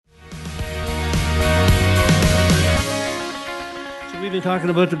we've been talking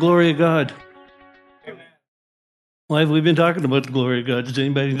about the glory of God. Why have we been talking about the glory of God? Does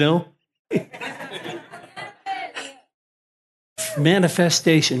anybody know?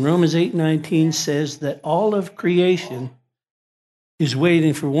 Manifestation. Romans 8:19 says that all of creation is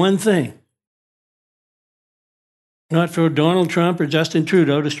waiting for one thing. Not for Donald Trump or Justin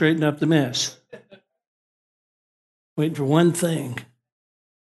Trudeau to straighten up the mess. Waiting for one thing.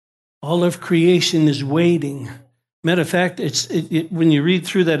 All of creation is waiting. Matter of fact, when you read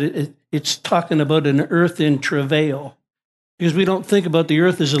through that, it's talking about an earth in travail. Because we don't think about the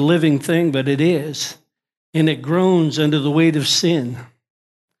earth as a living thing, but it is. And it groans under the weight of sin.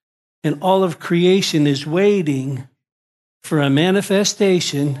 And all of creation is waiting for a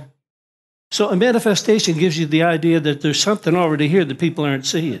manifestation. So a manifestation gives you the idea that there's something already here that people aren't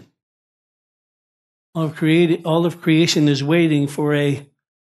seeing. All of creation is waiting for a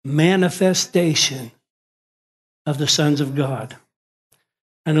manifestation of the sons of God.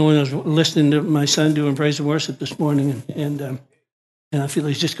 I know when I was listening to my son doing praise and worship this morning, and I feel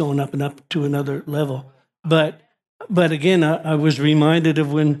he's just going up and up to another level. But again, I was reminded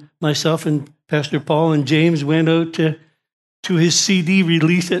of when myself and Pastor Paul and James went out to his CD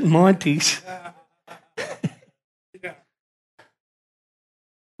release at Monty's.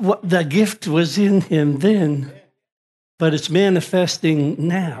 What the gift was in him then, but it's manifesting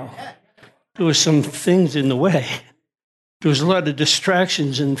now. There were some things in the way. There was a lot of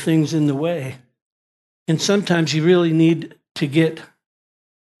distractions and things in the way. And sometimes you really need to get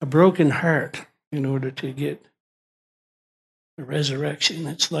a broken heart in order to get the resurrection.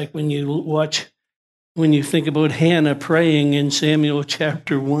 It's like when you think about Hannah praying in Samuel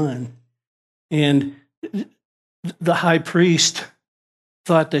chapter 1, and the high priest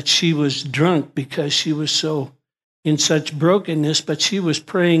thought that she was drunk because she was so in such brokenness, but she was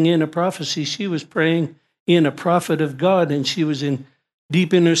praying in a prophecy. She was praying in a prophet of God, and she was in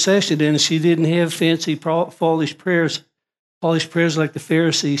deep intercession, and she didn't have fancy foolish prayers like the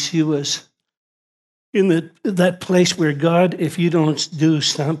Pharisees. She was in that place where, God, if you don't do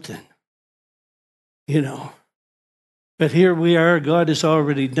something, But here we are, God has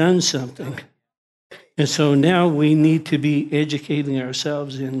already done something. And so now we need to be educating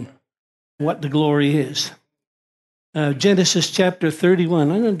ourselves in what the glory is. Genesis chapter 31.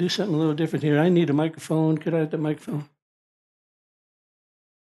 I'm going to do something a little different here. I need a microphone. Could I have the microphone?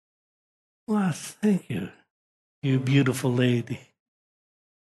 Well, thank you, you beautiful lady.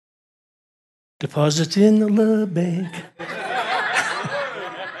 Deposits in the love bank.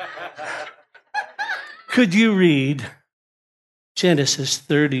 Could you read Genesis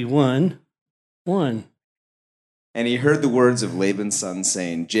 31:1? And he heard the words of Laban's son,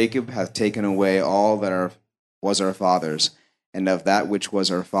 saying, Jacob hath taken away all that was our father's, and of that which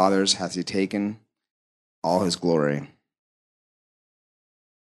was our father's hath he taken all his glory.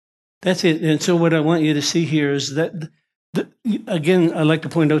 That's it. And so what I want you to see here is that, again, I'd like to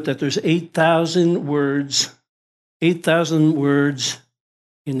point out that there's 8,000 words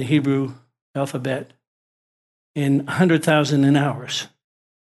in the Hebrew alphabet, and 100,000 in ours.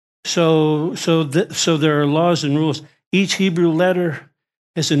 So there are laws and rules. Each Hebrew letter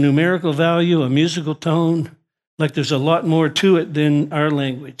has a numerical value, a musical tone. Like there's a lot more to it than our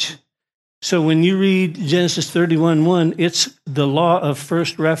language. So when you read Genesis 31:1, it's the law of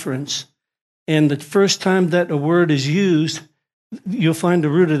first reference. And the first time that a word is used, you'll find the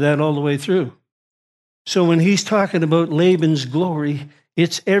root of that all the way through. So when he's talking about Laban's glory,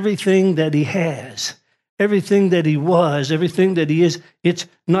 it's everything that he has. Everything that he was, everything that he is. It's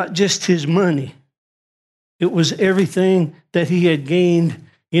not just his money. It was everything that he had gained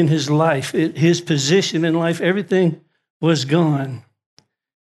in his life, his position in life. Everything was gone.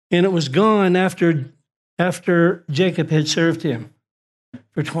 And it was gone after Jacob had served him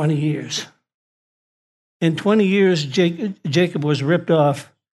for 20 years. In 20 years, Jacob was ripped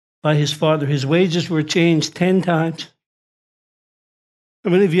off by his father. His wages were changed 10 times. How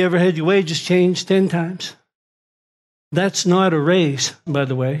many of you ever had your wages changed 10 times? That's not a raise, by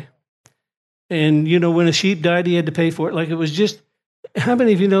the way. And, when a sheep died, he had to pay for it. Like it was just, how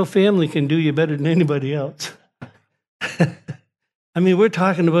many of you know family can do you better than anybody else? I mean, we're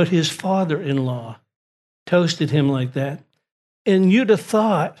talking about his father-in-law toasted him like that. And you'd have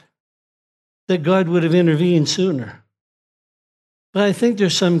thought that God would have intervened sooner. But I think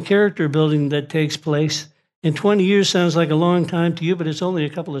there's some character building that takes place. And 20 years sounds like a long time to you, but it's only a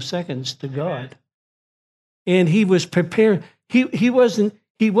couple of seconds to God. And he was prepared. He wasn't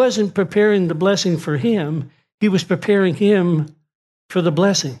preparing the blessing for him. He was preparing him for the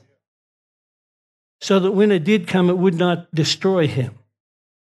blessing, so that when it did come, it would not destroy him.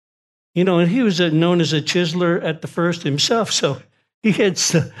 And he was known as a chiseler at the first himself. So He had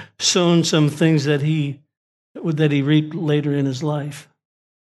sown some things that he reaped later in his life.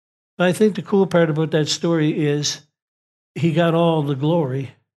 But I think the cool part about that story is he got all the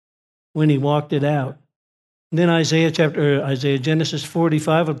glory when he walked it out. And then Genesis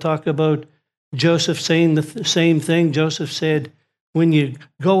 45 will talk about Joseph saying the same thing. Joseph said, when you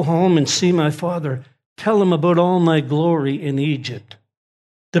go home and see my father, tell him about all my glory in Egypt,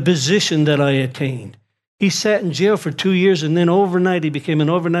 the position that I attained. He sat in jail for 2 years, and then overnight he became an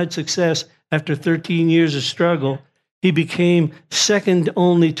overnight success. After 13 years of struggle, he became second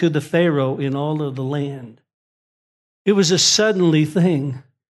only to the Pharaoh in all of the land. It was a suddenly thing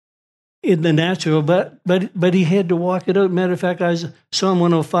in the natural, but he had to walk it out. Matter of fact, Psalm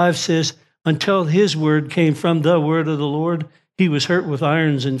 105 says, until his word came from the word of the Lord, he was hurt with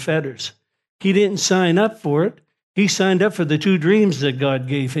irons and fetters. He didn't sign up for it. He signed up for the 2 dreams that God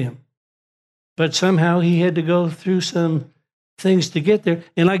gave him. But somehow he had to go through some things to get there.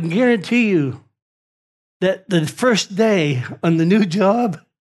 And I can guarantee you that the first day on the new job,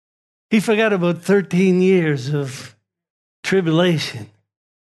 he forgot about 13 years of tribulation.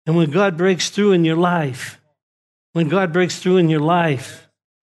 And when God breaks through in your life, not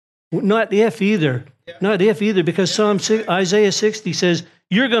if either, because Isaiah 60 says,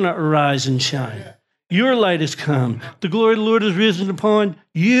 you're going to arise and shine. Your light has come. The glory of the Lord has risen upon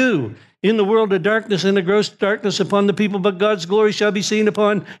you. In the world of darkness and the gross darkness upon the people, but God's glory shall be seen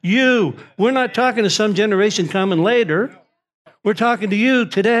upon you. We're not talking to some generation coming later. We're talking to you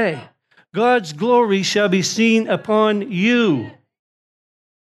today. God's glory shall be seen upon you.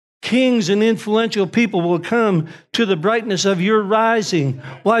 Kings and influential people will come to the brightness of your rising.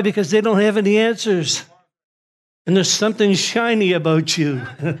 Why? Because they don't have any answers. And there's something shiny about you.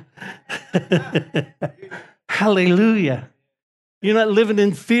 Hallelujah. You're not living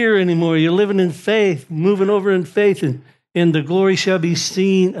in fear anymore. You're living in faith, moving over in faith, and the glory shall be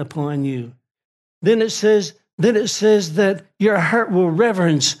seen upon you. Then it says that your heart will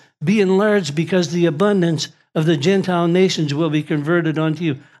reverence, be enlarged, because the abundance of the Gentile nations will be converted unto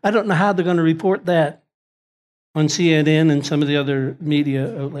you. I don't know how they're going to report that on CNN and some of the other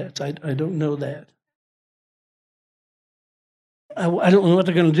media outlets. I don't know that. I don't know what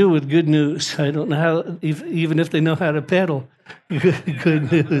they're going to do with good news. I don't know how, even if they know how to peddle good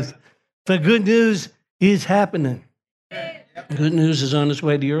news. But good news is happening. Good news is on its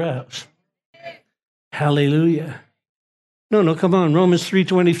way to your house. Hallelujah. No, come on. Romans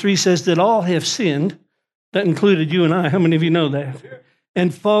 3:23 says that all have sinned. That included you and I. How many of you know that?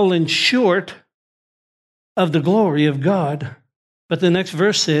 And fallen short of the glory of God. But the next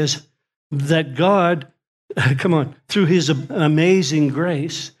verse says that God, through his amazing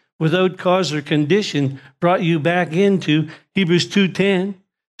grace, without cause or condition, brought you back into, Hebrews 2:10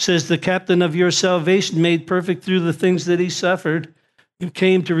 says, the captain of your salvation, made perfect through the things that he suffered,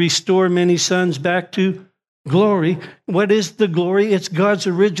 came to restore many sons back to glory. What is the glory? It's God's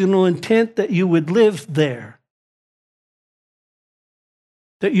original intent that you would live there,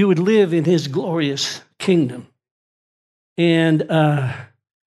 that you would live in his glorious kingdom. And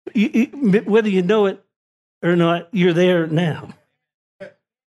whether you know it or not, you're there now.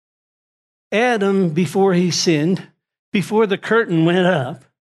 Adam, before he sinned, before the curtain went up,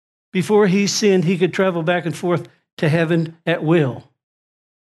 before he sinned, he could travel back and forth to heaven at will.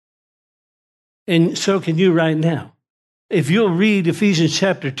 And so can you right now. If you'll read Ephesians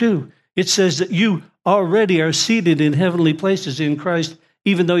chapter 2, it says that you already are seated in heavenly places in Christ,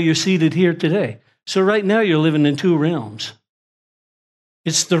 even though you're seated here today. So right now you're living in 2 realms.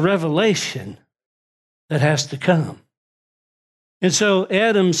 It's the revelation that has to come. And so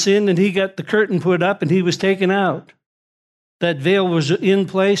Adam sinned and he got the curtain put up and he was taken out. That veil was in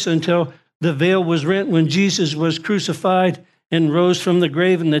place until the veil was rent when Jesus was crucified and rose from the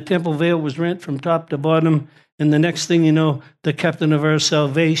grave, and the temple veil was rent from top to bottom. And the next thing you know, the captain of our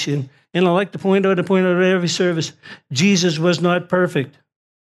salvation. And I like to point out at every service, Jesus was not perfect.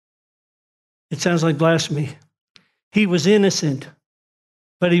 It sounds like blasphemy. He was innocent,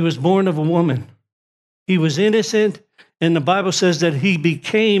 but he was born of a woman. He was innocent, and the Bible says that he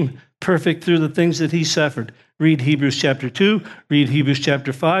became perfect through the things that he suffered. Read Hebrews chapter 2, read Hebrews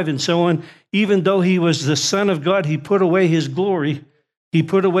chapter 5, and so on. Even though he was the Son of God, he put away his glory. He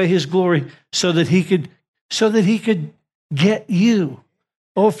put away his glory so that he could get you.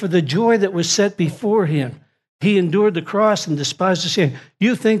 Oh, for the joy that was set before him. He endured the cross and despised the shame.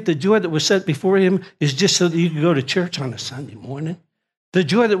 You think the joy that was set before him is just so that you could go to church on a Sunday morning? The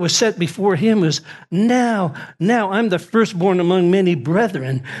joy that was set before him was, now I'm the firstborn among many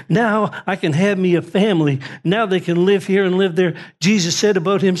brethren. Now I can have me a family. Now they can live here and live there. Jesus said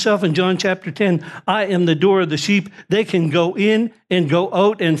about himself in John chapter 10, I am the door of the sheep. They can go in and go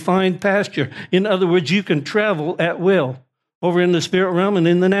out and find pasture. In other words, you can travel at will over in the spirit realm and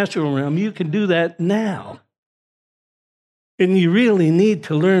in the natural realm. You can do that now. And you really need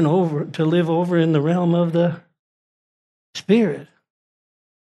to learn to live over in the realm of the spirit.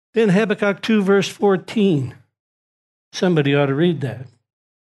 Then Habakkuk 2, verse 14. Somebody ought to read that.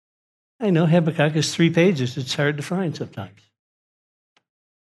 I know Habakkuk is 3 pages. It's hard to find sometimes.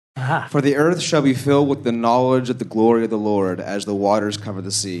 Aha. For the earth shall be filled with the knowledge of the glory of the Lord, as the waters cover the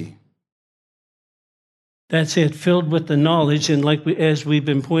sea. That's it, filled with the knowledge. And as we've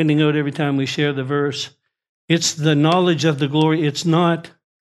been pointing out every time we share the verse, it's the knowledge of the glory. It's not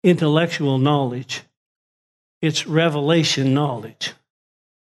intellectual knowledge. It's revelation knowledge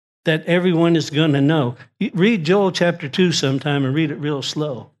that everyone is going to know. Read Joel chapter 2 sometime and read it real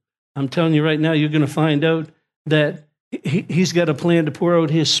slow. I'm telling you right now, you're going to find out that he's got a plan to pour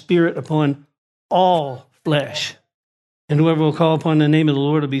out his spirit upon all flesh. And whoever will call upon the name of the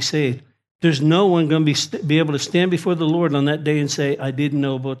Lord will be saved. There's no one going to be able to stand before the Lord on that day and say, I didn't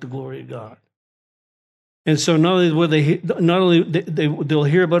know about the glory of God. And so not only will they'll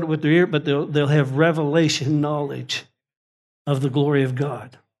hear about it with their ear, but they'll have revelation knowledge of the glory of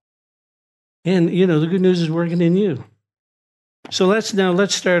God. And, the good news is working in you. So let's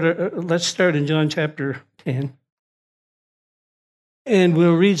start in John chapter 10. And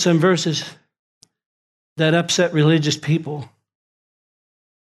we'll read some verses that upset religious people.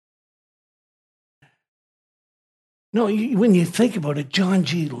 No, when you think about it, John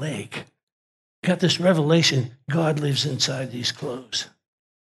G. Lake got this revelation, God lives inside these clothes.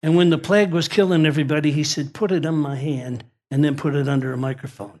 And when the plague was killing everybody, he said, put it on my hand and then put it under a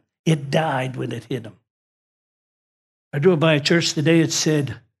microphone. It died when it hit him. I drove by a church today. It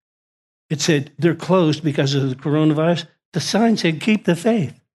said they're closed because of the coronavirus. The sign said, keep the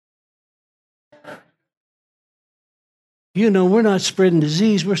faith. We're not spreading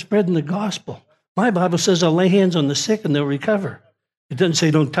disease. We're spreading the gospel. My Bible says I'll lay hands on the sick and they'll recover. It doesn't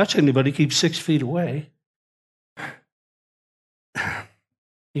say don't touch anybody. Keep 6 feet away.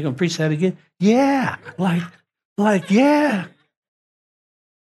 You going to preach that again? Yeah. Yeah.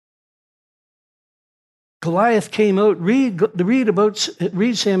 Goliath came out. Read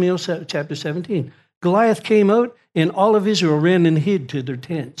Samuel chapter 17. Goliath came out, and all of Israel ran and hid to their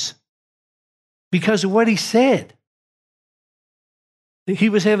tents because of what he said. He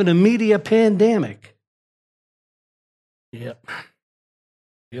was having a media pandemic. Yep.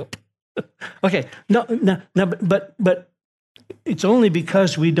 Okay. No, but it's only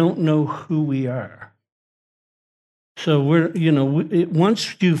because we don't know who we are. So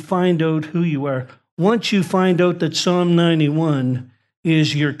once you find out who you are. Once you find out that Psalm 91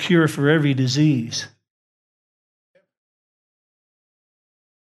 is your cure for every disease.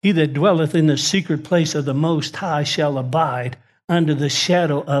 He that dwelleth in the secret place of the Most High shall abide under the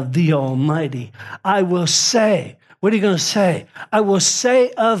shadow of the Almighty. I will say, what are you going to say? I will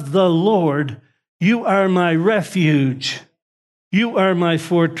say of the Lord, you are my refuge. You are my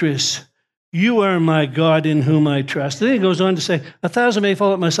fortress. You are my God in whom I trust. Then he goes on to say, 1,000 may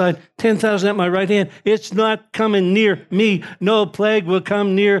fall at my side, 10,000 at my right hand. It's not coming near me. No plague will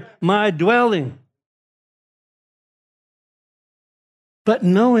come near my dwelling. But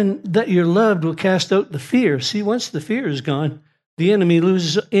knowing that you're loved will cast out the fear. See, once the fear is gone, the enemy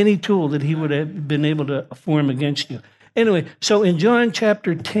loses any tool that he would have been able to form against you. Anyway, so in John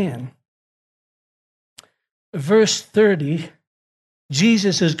chapter 10, verse 30,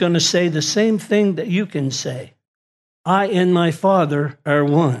 Jesus is going to say the same thing that you can say. I and my Father are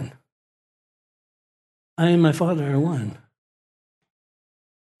one. I and my Father are one.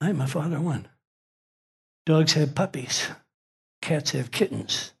 I and my Father are one. Dogs have puppies. Cats have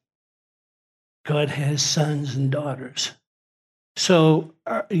kittens. God has sons and daughters. So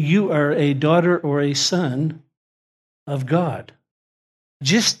you are a daughter or a son of God.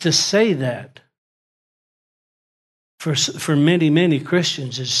 Just to say that for many, many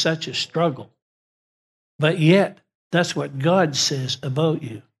Christians is such a struggle. But yet, that's what God says about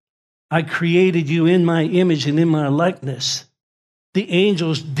you. I created you in my image and in my likeness. The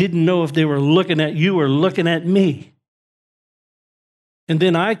angels didn't know if they were looking at you or looking at me. And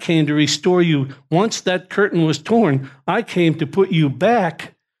then I came to restore you. Once that curtain was torn, I came to put you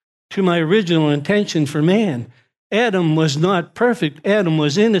back to my original intention for man. Adam was not perfect. Adam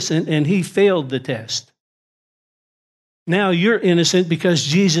was innocent, and he failed the test. Now you're innocent because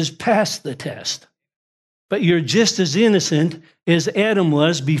Jesus passed the test. but you're just as innocent as Adam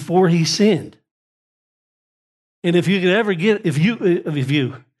was before he sinned. And if you could ever get,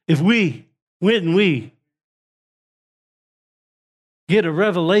 when we get a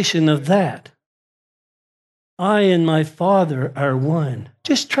revelation of that, I and my Father are one.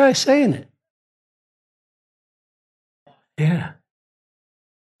 Just try saying it. Yeah.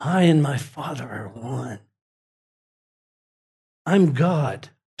 I and my Father are one. I'm God,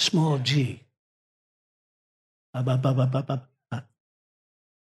 small g.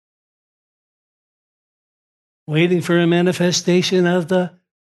 Waiting for a manifestation of the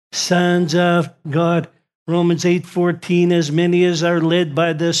sons of God. Romans 8:14, as many as are led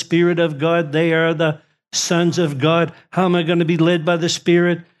by the Spirit of God, they are the sons of God. How am I going to be led by the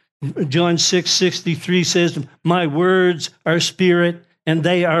Spirit? John 6:63 says, my words are spirit and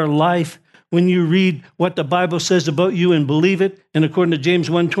they are life. When you read what the Bible says about you and believe it, and according to James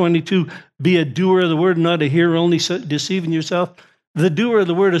 1:22, be a doer of the word, not a hearer, only deceiving yourself. The doer of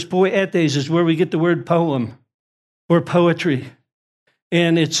the word is poietes, is where we get the word poem or poetry.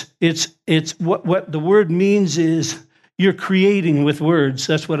 And it's what the word means is you're creating with words.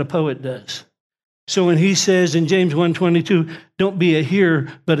 That's what a poet does. So when he says in James 1:22, don't be a hearer,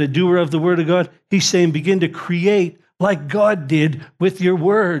 but a doer of the word of God, he's saying begin to create like God did with your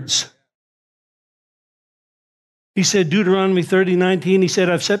words. He said, Deuteronomy 30:19, he said,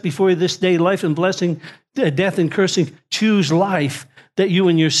 I've set before you this day life and blessing, death and cursing. Choose life that you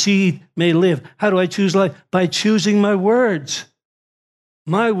and your seed may live. How do I choose life? By choosing my words.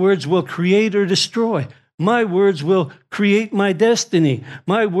 My words will create or destroy. My words will create my destiny.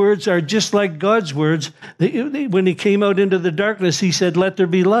 My words are just like God's words. When he came out into the darkness, he said, let there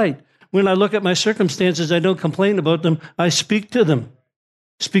be light. When I look at my circumstances, I don't complain about them. I speak to them.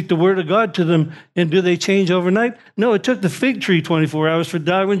 Speak the word of God to them. And do they change overnight? No, it took the fig tree 24 hours for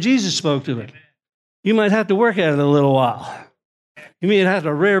die when Jesus spoke to it. You might have to work at it a little while. You may have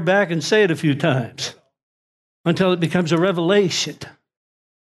to rear back and say it a few times until it becomes a revelation.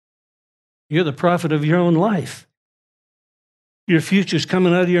 You're the prophet of your own life. Your future's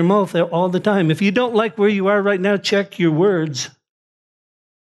coming out of your mouth all the time. If you don't like where you are right now, check your words.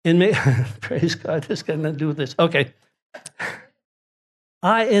 And praise God, this got nothing to do with this. Okay.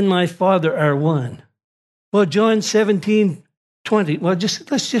 I and my Father are one. Well, John 17:20. Well,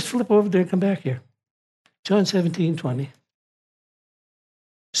 let's just flip over there and come back here. John 17:20.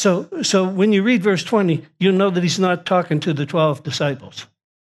 So when you read verse 20, you'll know that he's not talking to the 12 disciples,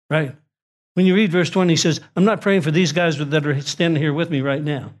 right? When you read verse 20, he says, I'm not praying for these guys that are standing here with me right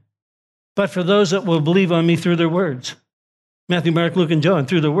now, but for those that will believe on me through their words. Matthew, Mark, Luke, and John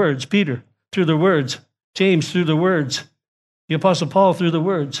through their words. Peter through their words. James through their words. The Apostle Paul through the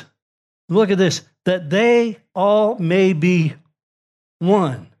words. Look at this, that they all may be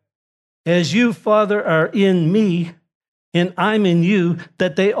one. As you, Father, are in me, and I'm in you,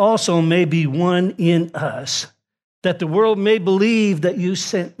 that they also may be one in us, that the world may believe that you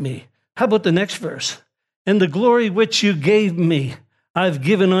sent me. How about the next verse? And the glory which you gave me, I've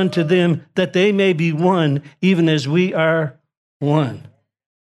given unto them, that they may be one, even as we are one.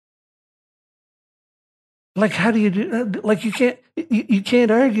 Like, how do you do? Like, you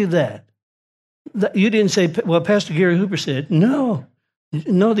can't argue that. You didn't say, well, Pastor Gary Hooper said. No,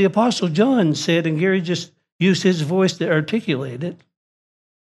 the Apostle John said, and Gary just used his voice to articulate it.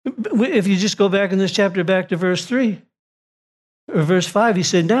 If you just go back in this chapter, back to verse 3 or verse 5, he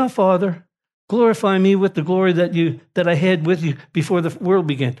said, now, Father, glorify me with the glory that I had with you before the world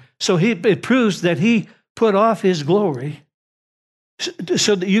began. So it proves that he put off his glory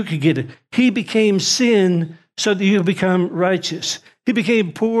so that you could get it. He became sin so that you could become righteous. He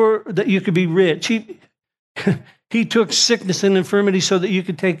became poor that you could be rich. He took sickness and infirmity so that you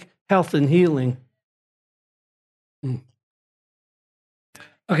could take health and healing.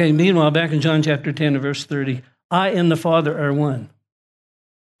 Okay, meanwhile, back in John chapter 10 and verse 30, I and the Father are one.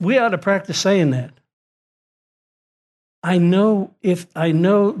 We ought to practice saying that. I know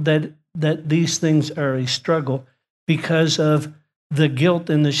that these things are a struggle because of the guilt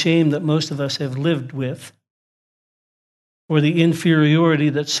and the shame that most of us have lived with, or the inferiority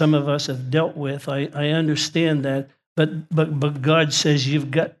that some of us have dealt with. I understand that, but God says you've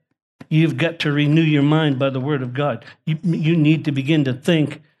got to renew your mind by the word of God. You need to begin to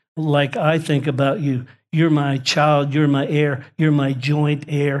think like I think about you. You're my child, you're my heir, you're my joint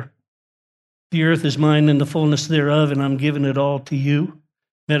heir. The earth is mine and the fullness thereof, and I'm giving it all to you.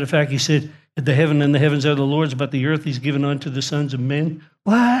 Matter of fact, he said, the heaven and the heavens are the Lord's, but the earth he's given unto the sons of men.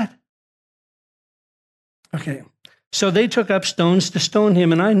 What? Okay. So they took up stones to stone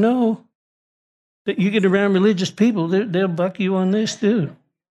him, and I know that you get around religious people, they'll buck you on this too.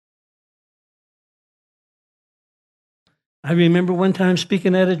 I remember one time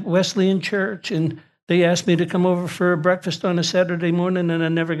speaking at a Wesleyan church, and they asked me to come over for a breakfast on a Saturday morning, and I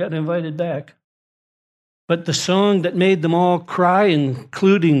never got invited back. But the song that made them all cry,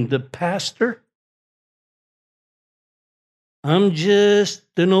 including the pastor, I'm just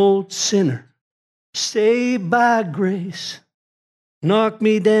an old sinner, saved by grace. Knock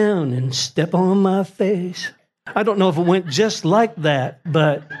me down and step on my face. I don't know if it went just like that,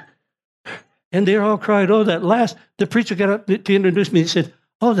 but, and they all cried, oh, that last, the preacher got up to introduce me and said,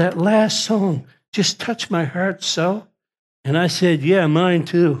 oh, that last song just touched my heart so. And I said, yeah, mine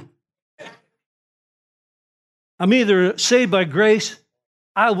too. I'm either saved by grace,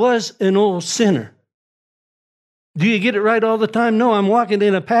 I was an old sinner. Do you get it right all the time? No, I'm walking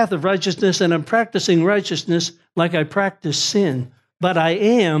in a path of righteousness and I'm practicing righteousness like I practice sin. But I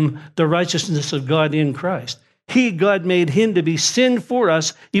am the righteousness of God in Christ. God made him to be sin for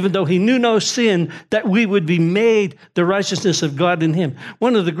us, even though he knew no sin, that we would be made the righteousness of God in him.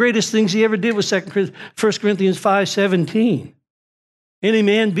 One of the greatest things he ever did was 1 Corinthians 5:17. Any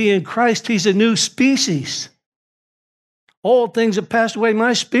man be in Christ, he's a new species. All things have passed away.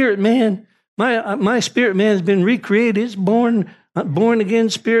 My spirit man has been recreated. It's born again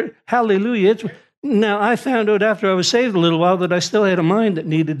spirit. Hallelujah. Now, I found out after I was saved a little while that I still had a mind that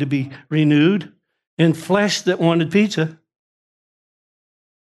needed to be renewed and flesh that wanted pizza.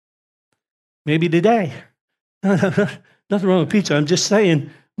 Maybe today. Nothing wrong with pizza. I'm just saying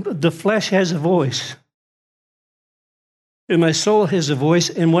the flesh has a voice. And my soul has a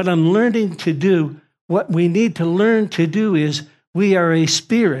voice. And what I'm learning to do, what we need to learn to do is we are a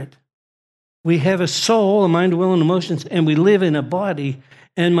spirit. We have a soul, a mind, a will, and emotions, and we live in a body.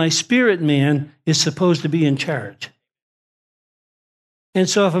 And my spirit man is supposed to be in charge. And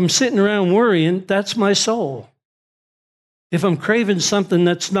so if I'm sitting around worrying, that's my soul. If I'm craving something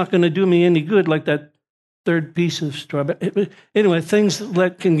that's not going to do me any good, like that third piece of strawberry. Anyway, things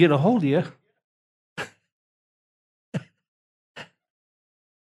that can get a hold of you.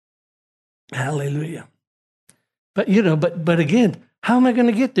 Hallelujah. But, but again, how am I going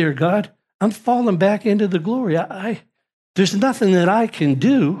to get there, God? I'm falling back into the glory. There's nothing that I can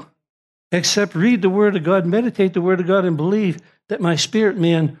do except read the Word of God, meditate the Word of God, and believe that my spirit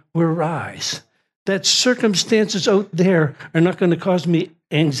man will rise. That circumstances out there are not going to cause me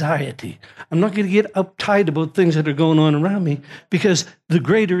anxiety. I'm not going to get uptight about things that are going on around me because the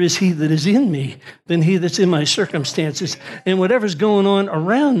greater is he that is in me than he that's in my circumstances. And whatever's going on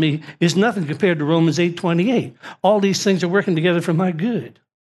around me is nothing compared to Romans 8:28. All these things are working together for my good.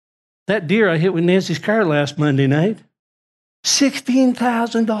 That deer I hit with Nancy's car last Monday night,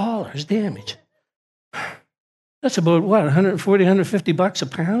 $16,000 damage. That's about, what, $140, $150 a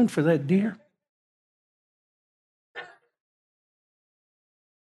pound for that deer?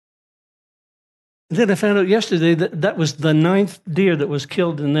 And then I found out yesterday that that was the 9th deer that was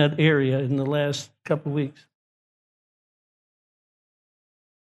killed in that area in the last couple of weeks.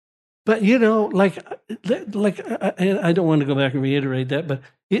 But, I don't want to go back and reiterate that, but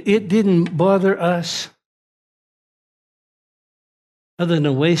it didn't bother us other than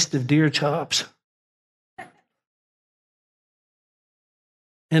a waste of deer chops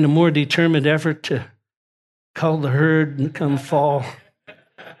and a more determined effort to cull the herd and come fall.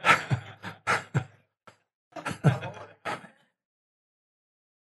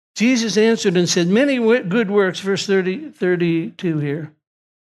 Jesus answered and said, many good works, verse 32 here.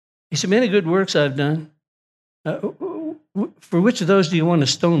 He said, many good works I've done. For which of those do you want to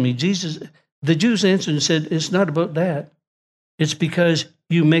stone me? The Jews answered and said, it's not about that. It's because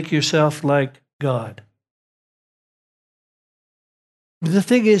you make yourself like God. The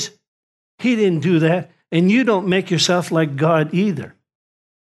thing is, he didn't do that, and you don't make yourself like God either.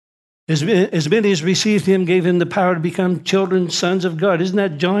 As many as received him gave him the power to become children, sons of God. Isn't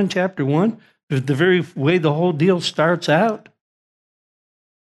that John chapter 1? The very way the whole deal starts out.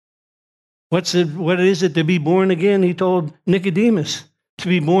 What is it to be born again? He told Nicodemus, to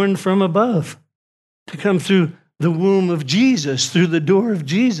be born from above, to come through the womb of Jesus, through the door of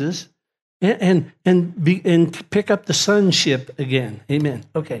Jesus, and pick up the sonship again. Amen.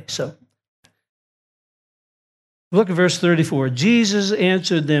 Okay, so look at verse 34. Jesus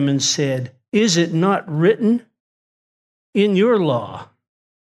answered them and said, is it not written in your law?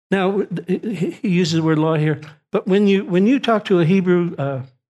 Now, he uses the word law here, but when you talk to a Hebrew,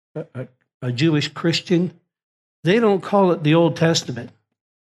 a Jewish Christian, they don't call it the Old Testament.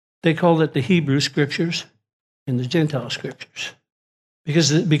 They call it the Hebrew Scriptures and the Gentile Scriptures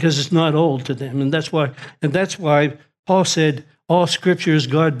because it's not old to them. And that's why Paul said all Scripture is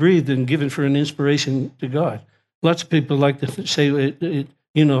God-breathed and given for an inspiration to God. Lots of people like to say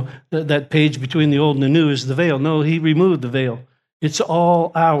that page between the old and the new is the veil. No, he removed the veil. It's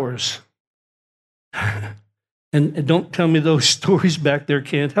all ours. And don't tell me those stories back there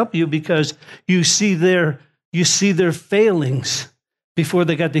can't help you, because you see their failings before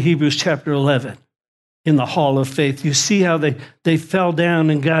they got to Hebrews chapter 11 in the hall of faith. You see how they fell down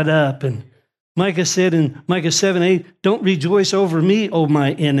and got up. And Micah said in Micah 7:8, don't rejoice over me, O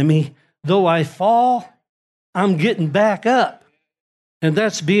my enemy. Though I fall, I'm getting back up. And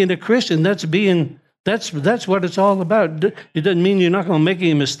that's being a Christian. That's what it's all about. It doesn't mean you're not going to make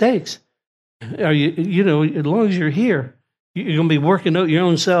any mistakes. As long as you're here, you're going to be working out your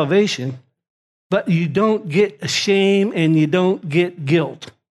own salvation. But you don't get shame and you don't get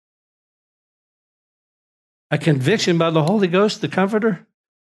guilt. A conviction by the Holy Ghost, the Comforter,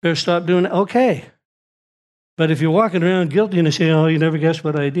 better stop doing it. Okay. But if you're walking around guilty and you say, oh, you never guessed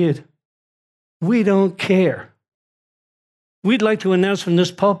what I did, we don't care. We'd like to announce from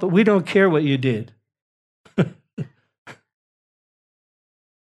this pulpit, we don't care what you did.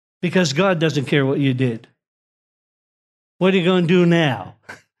 Because God doesn't care what you did. What are you going to do now?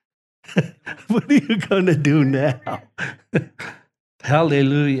 What are you going to do now?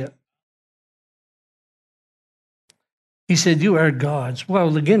 Hallelujah. He said, you are God's.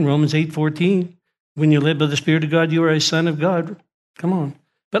 Well, again, Romans 8:14. When you live by the Spirit of God, you are a son of God. Come on.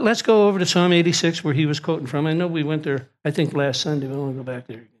 But let's go over to Psalm 86, where he was quoting from. I know we went there, I think, last Sunday. But I want to go back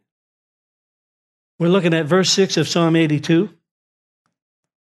there again. We're looking at verse 6 of Psalm 82.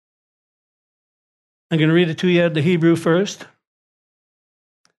 I'm going to read it to you out of the Hebrew first.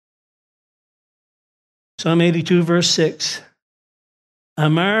 Psalm 82, verse 6.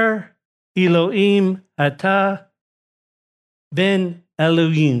 Amar Elohim Atah Ben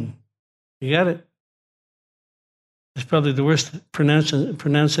Elohim. You got it? It's probably the worst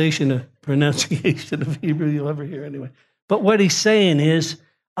pronunciation of Hebrew you'll ever hear anyway. But what he's saying is,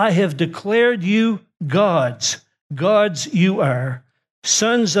 I have declared you gods. Gods you are.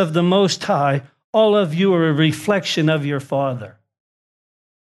 Sons of the Most High. All of you are a reflection of your Father.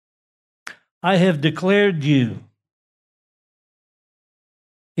 I have declared you.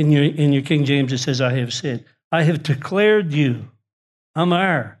 In your King James it says, I have said. I have declared you.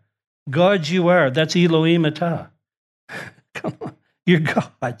 Amar. Gods you are. That's Elohim Atah. Come on. You're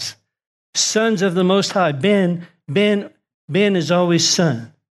gods. Sons of the Most High. Ben is always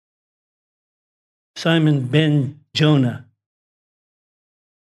son. Simon ben Jonah.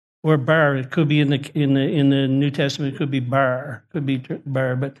 Or Bar. It could be in the New Testament, it could be Bar. It could be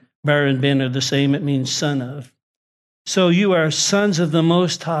Bar, but Bar and Ben are the same. It means son of. So you are sons of the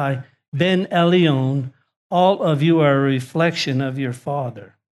Most High, Ben Elyon. All of you are a reflection of your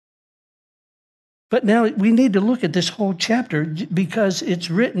Father. But now we need to look at this whole chapter, because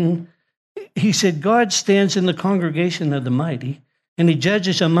it's written, he said, God stands in the congregation of the mighty, and he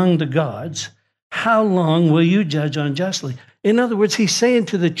judges among the gods. How long will you judge unjustly? In other words, he's saying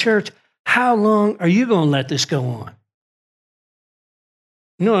to the church, how long are you going to let this go on?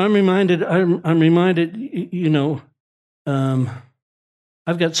 I'm reminded, I've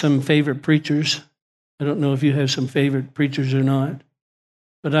got some favorite preachers. I don't know if you have some favorite preachers or not,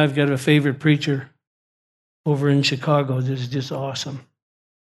 but I've got a favorite preacher over in Chicago that is just awesome.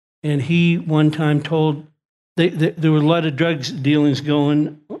 And he one time told, there were a lot of drugs dealings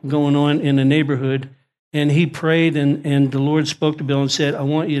going on in the neighborhood, and he prayed, and the Lord spoke to Bill and said, I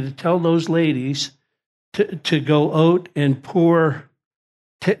want you to tell those ladies to go out and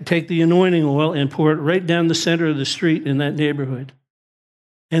take the anointing oil and pour it right down the center of the street in that neighborhood.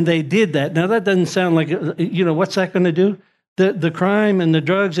 And they did that. Now, that doesn't sound like, what's that going to do? The crime and the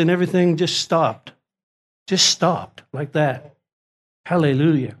drugs and everything just stopped. Just stopped like that.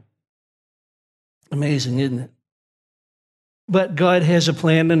 Hallelujah. Amazing, isn't it? But God has a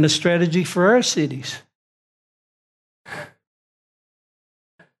plan and a strategy for our cities.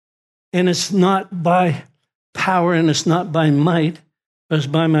 And it's not by power and it's not by might, but it's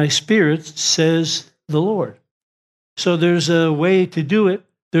by my Spirit, says the Lord. So there's a way to do it.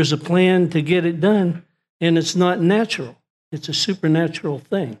 There's a plan to get it done, and it's not natural. It's a supernatural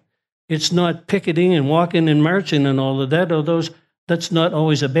thing. It's not picketing and walking and marching and all of that, although that's not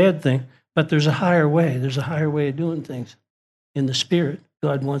always a bad thing, but there's a higher way. There's a higher way of doing things in the Spirit.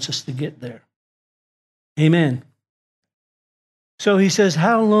 God wants us to get there. Amen. So he says,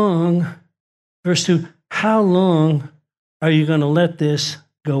 how long, verse 2, how long are you going to let this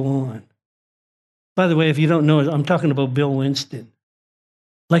go on? By the way, if you don't know, I'm talking about Bill Winston.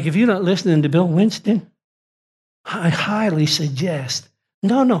 Like, if you're not listening to Bill Winston, I highly suggest,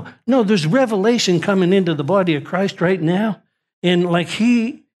 no, there's revelation coming into the body of Christ right now. And like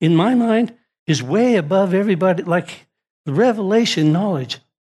he, in my mind, is way above everybody. Like, The revelation knowledge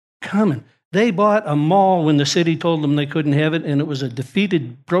coming. They bought a mall when the city told them they couldn't have it, and it was a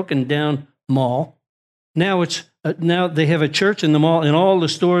defeated, broken down mall. Now now they have a church in the mall, and all the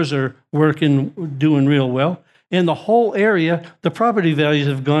stores are working, doing real well. In the whole area, the property values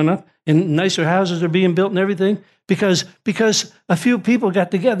have gone up, and nicer houses are being built and everything because a few people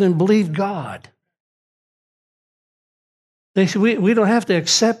got together and believed God. They said, we don't have to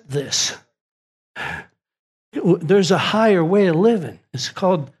accept this. There's a higher way of living. It's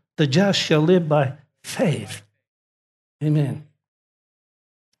called the just shall live by faith. Amen.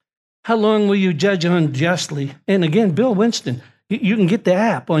 How long will you judge unjustly? And again, Bill Winston, you can get the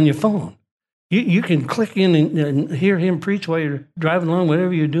app on your phone. You can click in and hear him preach while you're driving along,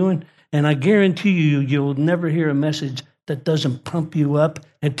 whatever you're doing. And I guarantee you'll never hear a message that doesn't pump you up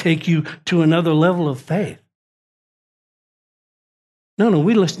and take you to another level of faith. No,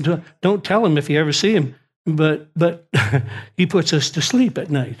 we listen to him. Don't tell him if you ever see him, but he puts us to sleep at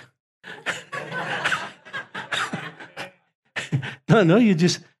night. No, you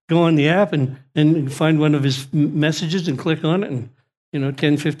just go on the app and find one of his messages and click on it, and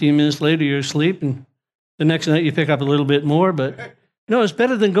 10, 15 minutes later you're asleep, and the next night you pick up a little bit more. But it's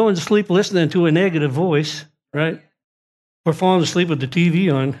better than going to sleep listening to a negative voice, right? Or falling asleep with the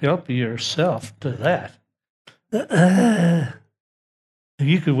TV on. Help yourself to that.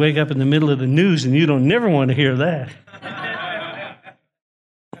 You could wake up in the middle of the news and you don't never want to hear that.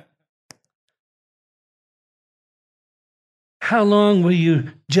 How long will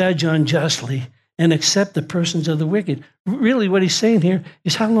you judge unjustly and accept the persons of the wicked? Really, what he's saying here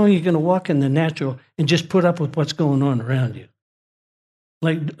is how long are you going to walk in the natural and just put up with what's going on around you?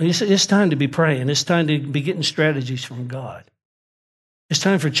 Like, it's time to be praying. It's time to be getting strategies from God. It's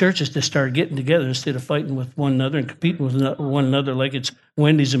time for churches to start getting together instead of fighting with one another and competing with one another like it's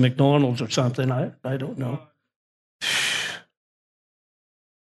Wendy's and McDonald's or something. I don't know.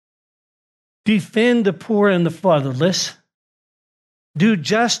 Defend the poor and the fatherless. Do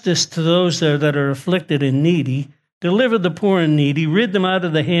justice to those that are afflicted and needy. Deliver the poor and needy. Rid them out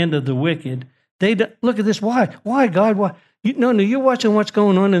of the hand of the wicked. Look at this. Why? Why, God? Why? You're watching what's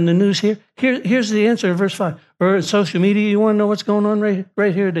going on in the news here. Here's the answer in verse 5. Or social media, you want to know what's going on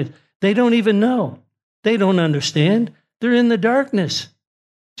right here? They don't even know. They don't understand. They're in the darkness.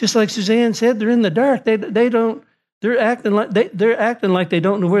 Just like Suzanne said, they're in the dark. They're acting like they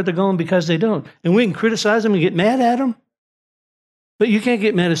don't know where they're going because they don't. And we can criticize them and get mad at them. But you can't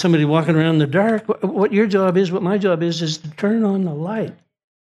get mad at somebody walking around in the dark. What your job is, what my job is to turn on the light.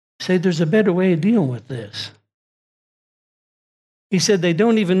 Say there's a better way of dealing with this. He said they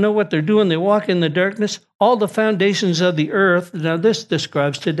don't even know what they're doing. They walk in the darkness. All the foundations of the earth, now this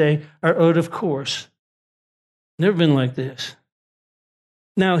describes today, are out of course. Never been like this.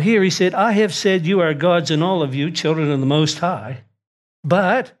 Now here he said, I have said you are gods and all of you, children of the Most High.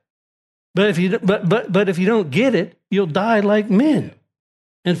 But if you don't get it, you'll die like men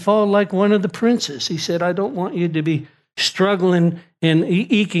and fall like one of the princes. He said, I don't want you to be struggling and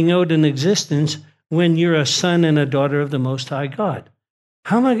eking out an existence when you're a son and a daughter of the Most High God.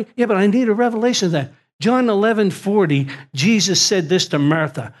 How am I? Yeah, but I need a revelation of that. John 11:40, Jesus said this to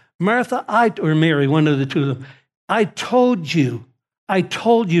Martha. Martha, or Mary, one of the two of them. I told you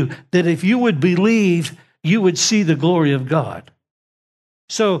that if you would believe, you would see the glory of God.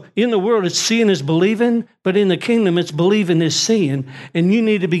 So in the world, it's seeing is believing, but in the kingdom, it's believing is seeing. And you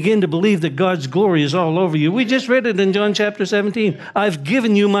need to begin to believe that God's glory is all over you. We just read it in John chapter 17. I've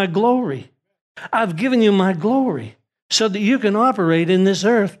given you my glory. I've given you my glory so that you can operate in this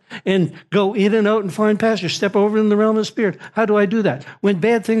earth and go in and out and find pasture, step over in the realm of the spirit. How do I do that? When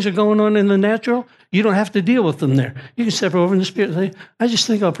bad things are going on in the natural, you don't have to deal with them there. You can step over in the spirit and say, I just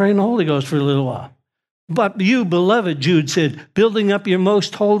think I'll pray in the Holy Ghost for a little while. But you, beloved, Jude said, building up your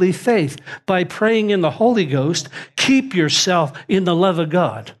most holy faith by praying in the Holy Ghost, keep yourself in the love of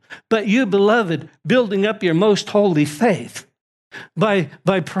God. But you, beloved, building up your most holy faith by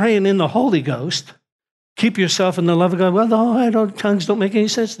praying in the Holy Ghost, keep yourself in the love of God. Well, tongues don't make any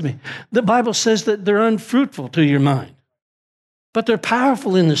sense to me. The Bible says that they're unfruitful to your mind, but they're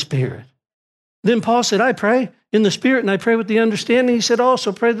powerful in the Spirit. Then Paul said, I pray in the Spirit and I pray with the understanding. He said,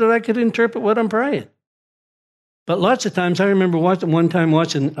 also pray that I could interpret what I'm praying. But lots of times, I remember one time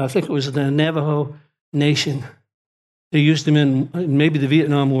watching, I think it was the Navajo Nation. They used them in maybe the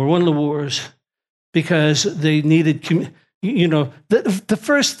Vietnam War, one of the wars, because they needed, the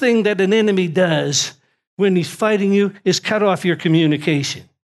first thing that an enemy does when he's fighting you is cut off your communication.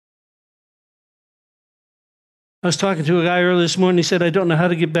 I was talking to a guy earlier this morning. He said, I don't know how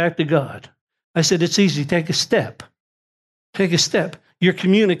to get back to God. I said, it's easy. Take a step. Take a step. your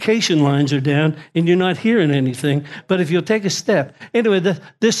communication lines are down and you're not hearing anything. But if you'll take a step. Anyway,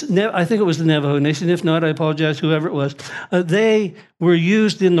 I think it was the Navajo Nation. If not, I apologize, whoever it was. They were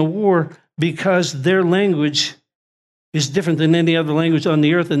used in the war because their language is different than any other language on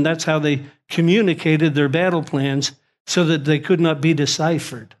the earth, and that's how they communicated their battle plans so that they could not be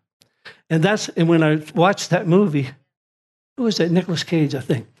deciphered. And when I watched that movie, who was that? Nicolas Cage, I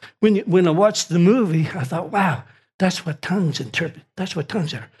think. When I watched the movie, I thought, wow, that's what tongues interpret. That's what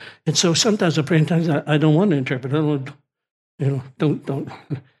tongues are. And so sometimes I pray in tongues. I don't want to interpret. I don't.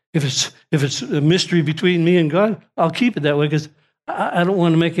 If it's a mystery between me and God, I'll keep it that way because I don't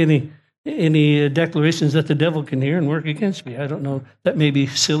want to make any declarations that the devil can hear and work against me. I don't know. That may be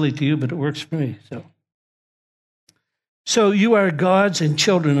silly to you, but it works for me. So you are gods and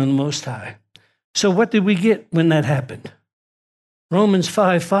children of the Most High. So what did we get when that happened? Romans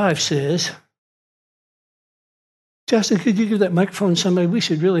 5:5 says, Justin, could you give that microphone to somebody? We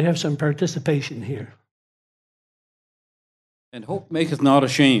should really have some participation here. And hope maketh not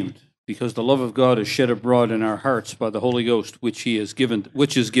ashamed, because the love of God is shed abroad in our hearts by the Holy Ghost, which is given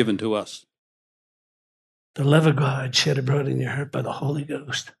to us. The love of God shed abroad in your heart by the Holy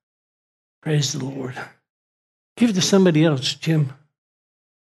Ghost. Praise the Lord. Give it to somebody else, Jim.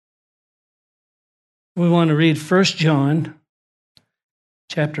 We want to read 1 John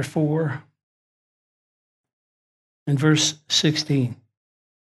chapter 4 and verse 16.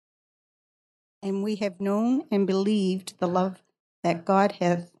 And we have known and believed the love that God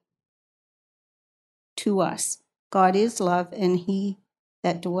hath to us. God is love, and he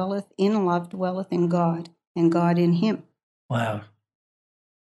that dwelleth in love dwelleth in God, and God in him. Wow.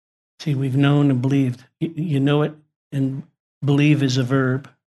 See, we've known and believed. You know it, and believe is a verb,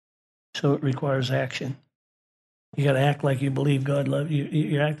 so it requires action. You got to act like you believe God loves you.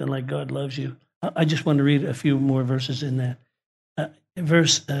 You're acting like God loves you. I just want to read a few more verses in that.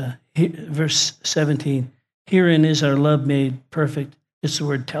 Verse 17, herein is our love made perfect. It's the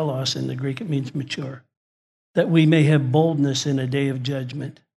word telos in the Greek. It means mature. That we may have boldness in a day of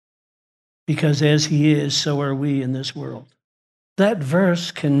judgment. Because as he is, so are we in this world. That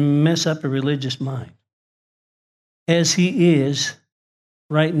verse can mess up a religious mind. As he is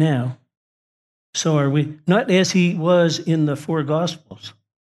right now, so are we. Not as he was in the four Gospels.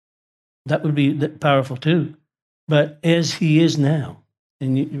 That would be powerful too. But as he is now.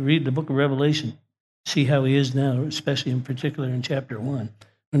 And you read the book of Revelation, see how he is now, especially in particular in chapter 1.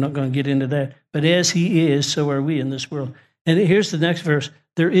 We're not going to get into that. But as he is, so are we in this world. And here's the next verse.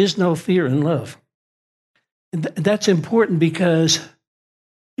 There is no fear in love. That's important because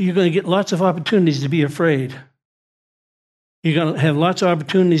you're going to get lots of opportunities to be afraid. You're going to have lots of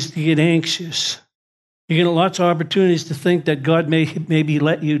opportunities to get anxious. You're going to have lots of opportunities to think that God may maybe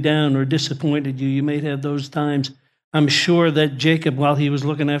let you down or disappointed you. You may have those times. I'm sure that Jacob, while he was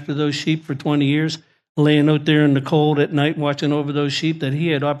looking after those sheep for 20 years, laying out there in the cold at night watching over those sheep, that he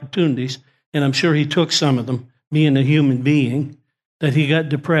had opportunities, and I'm sure he took some of them, being a human being, that he got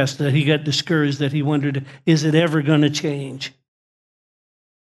depressed, that he got discouraged, that he wondered, is it ever going to change?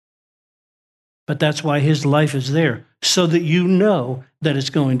 But that's why his life is there, so that you know that it's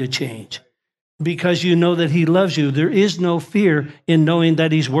going to change. Because you know that he loves you. There is no fear in knowing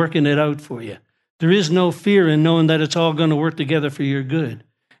that he's working it out for you. There is no fear in knowing that it's all going to work together for your good.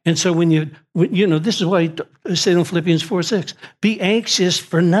 And so when this is why I say in Philippians 4:6, be anxious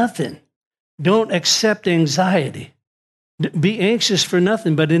for nothing. Don't accept anxiety. Be anxious for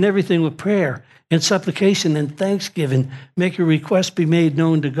nothing, but in everything with prayer and supplication and thanksgiving, make your requests be made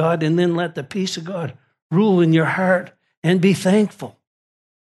known to God, and then let the peace of God rule in your heart and be thankful.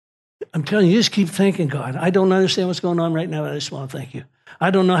 I'm telling you, just keep thanking God. I don't understand what's going on right now, but I just want to thank you.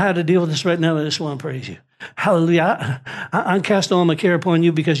 I don't know how to deal with this right now, but I just want to praise you. Hallelujah. I cast all my care upon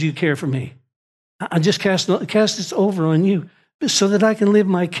you because you care for me. I just cast this over on you so that I can live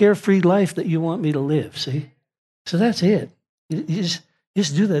my carefree life that you want me to live, see? So that's it. You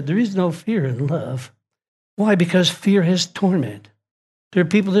just do that. There is no fear in love. Why? Because fear has torment. There are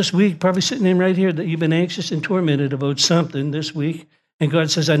people this week probably sitting in right here that you've been anxious and tormented about something this week, and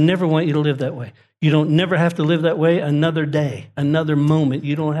God says, I never want you to live that way. You don't never have to live that way another day, another moment.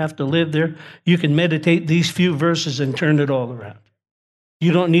 You don't have to live there. You can meditate these few verses and turn it all around.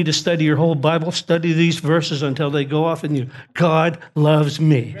 You don't need to study your whole Bible. Study these verses until they go off in you. God loves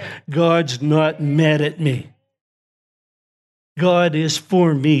me. God's not mad at me. God is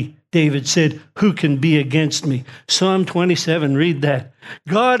for me. David said, who can be against me? Psalm 27, read that.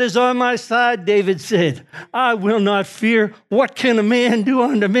 God is on my side, David said. I will not fear. What can a man do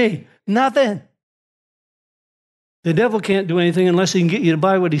unto me? Nothing. The devil can't do anything unless he can get you to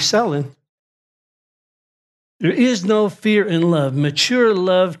buy what he's selling. There is no fear in love. Mature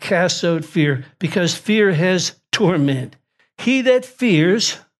love casts out fear because fear has torment. He that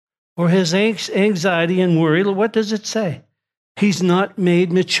fears or has anxiety and worry, what does it say? He's not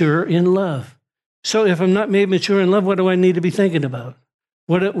made mature in love. So if I'm not made mature in love, what do I need to be thinking about?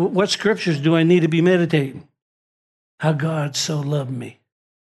 What scriptures do I need to be meditating? How God so loved me,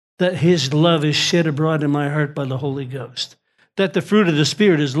 that his love is shed abroad in my heart by the Holy Ghost. That the fruit of the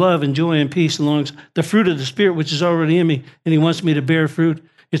Spirit is love and joy and peace, along the fruit of the Spirit which is already in me, and he wants me to bear fruit.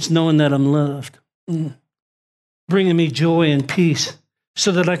 It's knowing that I'm loved, bringing me joy and peace,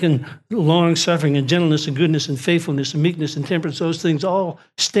 so that I can long suffering and gentleness and goodness and faithfulness and meekness and temperance. Those things all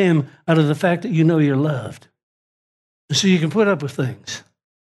stem out of the fact that you know you're loved, and so you can put up with things.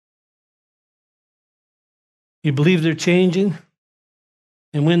 You believe they're changing,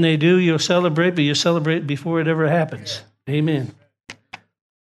 and when they do, you'll celebrate, but you'll celebrate before it ever happens. Amen.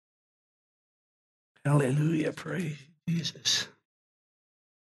 Hallelujah. Praise Jesus.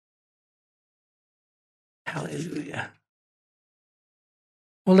 Hallelujah.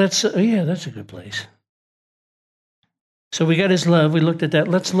 Well, that's a good place. So we got his love. We looked at that.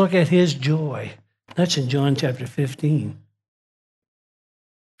 Let's look at his joy. That's in John chapter 15.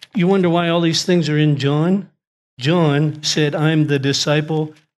 You wonder why all these things are in John? John said, I'm the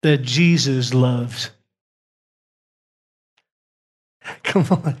disciple that Jesus loves. Come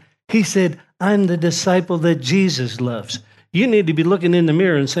on. He said, I'm the disciple that Jesus loves. You need to be looking in the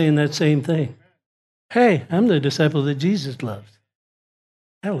mirror and saying that same thing. Hey, I'm the disciple that Jesus loves.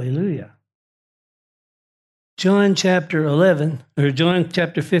 Hallelujah. John chapter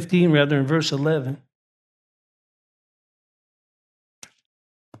 15, rather, in verse 11.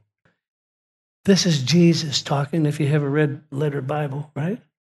 This is Jesus talking, if you have a red letter Bible, right?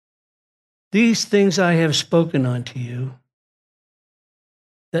 These things I have spoken unto you,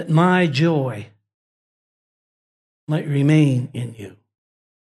 that my joy might remain in you.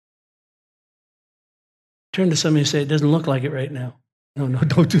 Turn to somebody and say, it doesn't look like it right now. No,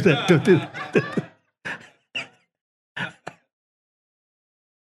 don't do that. Don't do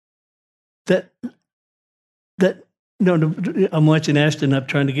that. No, I'm watching Ashton up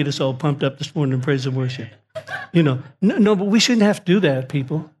trying to get us all pumped up this morning in praise and worship. No, but we shouldn't have to do that,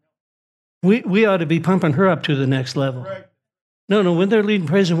 people. We ought to be pumping her up to the next level. No, when they're leading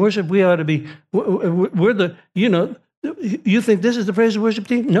praise and worship, we ought to be, we're the, you think this is the praise and worship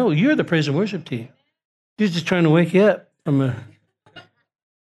team? No, you're the praise and worship team. He's just trying to wake you up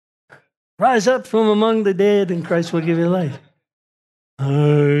rise up from among the dead and Christ will give you life.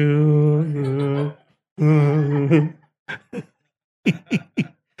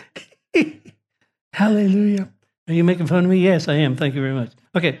 Hallelujah. Are you making fun of me? Yes, I am. Thank you very much.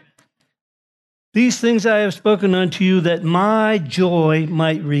 Okay. These things I have spoken unto you, that my joy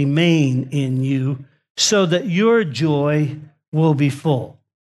might remain in you, so that your joy will be full.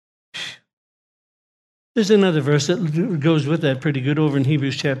 There's another verse that goes with that pretty good over in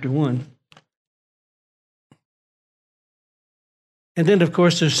Hebrews chapter 1. And then, of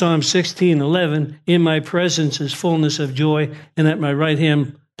course, there's Psalm 16:11. In my presence is fullness of joy, and at my right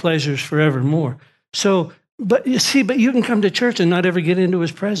hand pleasures forevermore. So, but you can come to church and not ever get into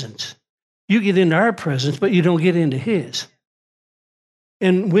his presence. You get into our presence, but you don't get into his.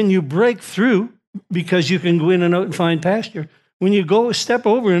 And when you break through, because you can go in and out and find pasture, when you go step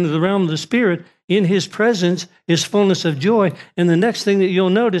over into the realm of the Spirit, in his presence is fullness of joy. And the next thing that you'll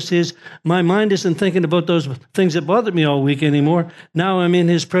notice is my mind isn't thinking about those things that bothered me all week anymore. Now I'm in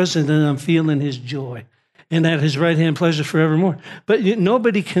his presence and I'm feeling his joy. And at his right hand pleasures forevermore. But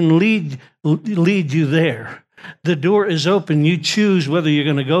nobody can lead you there. The door is open. You choose whether you're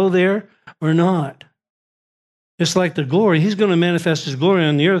going to go there or not. It's like the glory. He's going to manifest his glory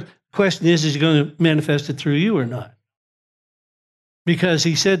on the earth. The question is he going to manifest it through you or not? Because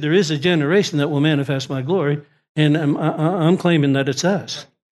he said there is a generation that will manifest my glory, and I'm claiming that it's us.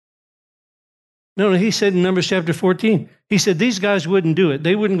 No, he said in Numbers chapter 14, he said these guys wouldn't do it.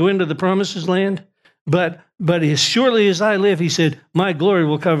 They wouldn't go into the promised land, but as surely as I live, he said, my glory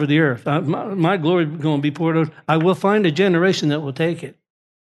will cover the earth. My glory is going to be poured out. I will find a generation that will take it.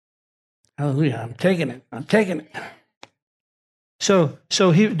 Hallelujah. I'm taking it. So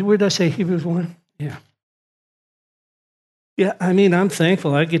where did I say Hebrews 1? Yeah. Yeah, I mean, I'm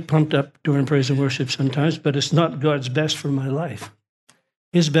thankful. I get pumped up during praise and worship sometimes, but it's not God's best for my life.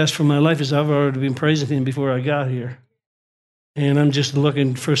 His best for my life is I've already been praising him before I got here. And I'm just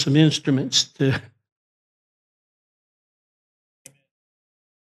looking for some instruments to...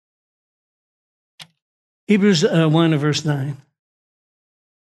 Hebrews 1 verse 9.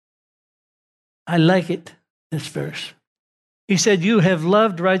 I like it, this verse. He said, you have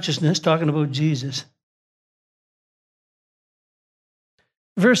loved righteousness, talking about Jesus,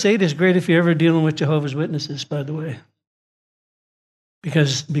 Verse 8 is great if you're ever dealing with Jehovah's Witnesses, by the way.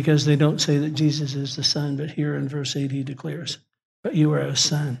 Because they don't say that Jesus is the Son, but here in verse 8 he declares, but you are a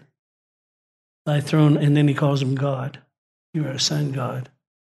son. Thy throne, and then he calls him God. You are a son, God.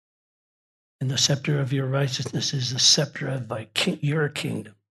 And the scepter of your righteousness is the scepter of your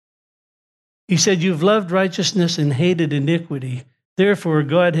kingdom. He said, you've loved righteousness and hated iniquity. Therefore,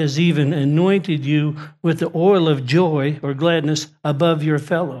 God has even anointed you with the oil of joy or gladness above your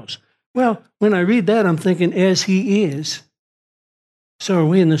fellows. Well, when I read that, I'm thinking, as he is, so are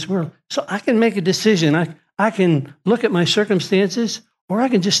we in this world. So I can make a decision. I can look at my circumstances, or I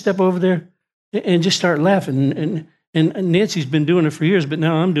can just step over there and just start laughing. And Nancy's been doing it for years, but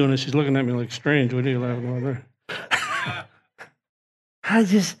now I'm doing it. She's looking at me like strange. What are you laughing about there?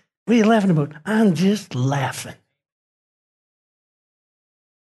 What are you laughing about? I'm just laughing.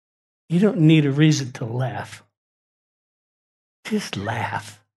 You don't need a reason to laugh. Just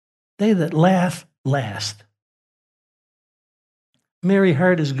laugh. They that laugh last. Merry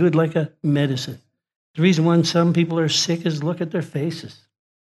heart is good like a medicine. The reason why some people are sick is look at their faces.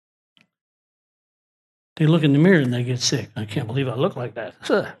 They look in the mirror and they get sick. I can't believe I look like that.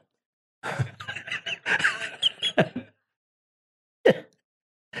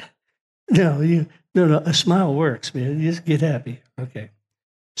 No, a smile works, man. You just get happy. Okay.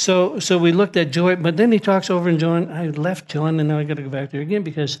 So we looked at joy, but then he talks over in John. I left John, and now I got to go back there again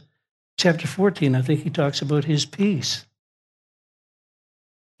because chapter 14, I think he talks about his peace.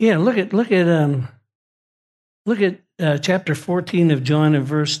 Yeah, look at chapter 14 of John and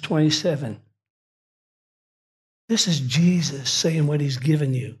verse 27. This is Jesus saying what he's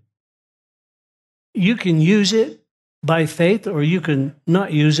given you. You can use it by faith, or you can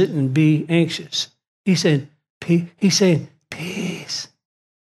not use it and be anxious. He's saying, peace.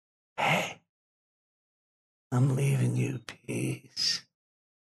 Hey, I'm leaving you peace.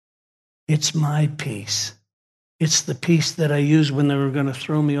 It's my peace. It's the peace that I used when they were going to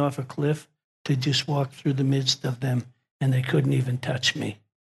throw me off a cliff to just walk through the midst of them, and they couldn't even touch me.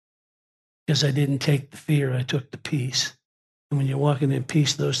 Because I didn't take the fear, I took the peace. And when you're walking in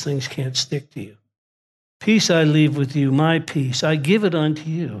peace, those things can't stick to you. Peace I leave with you, my peace. I give it unto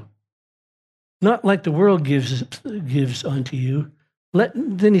you. Not like the world gives unto you.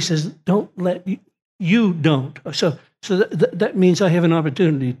 Then he says, don't let you don't. So that means I have an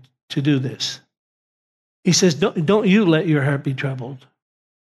opportunity to do this. He says, don't you let your heart be troubled.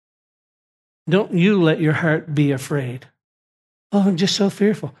 Don't you let your heart be afraid. Oh, I'm just so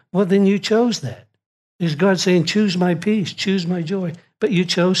fearful. Well, then you chose that. Is God saying, choose my peace, choose my joy. But you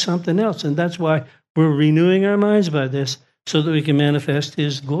chose something else. And that's why we're renewing our minds by this so that we can manifest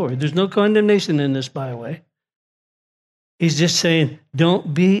his glory. There's no condemnation in this, by the way. He's just saying,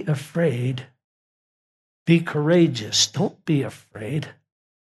 don't be afraid. Be courageous. Don't be afraid.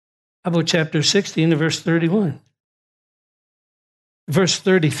 How about chapter 16 and verse 31? Verse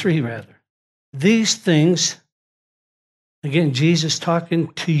 33, rather. These things, again, Jesus talking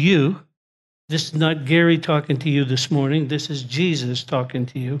to you. This is not Gary talking to you this morning. This is Jesus talking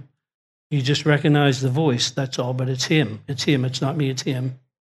to you. You just recognize the voice, that's all, but it's him. It's him. It's not me, it's him.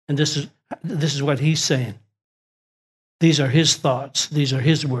 And this is what he's saying. These are his thoughts. These are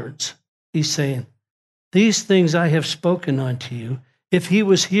his words. He's saying, these things I have spoken unto you. If he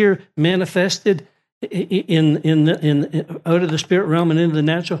was here manifested in out of the spirit realm and into the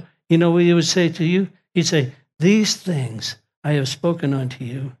natural, you know what he would say to you? He'd say, these things I have spoken unto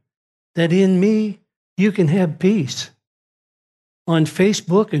you, that in me you can have peace. On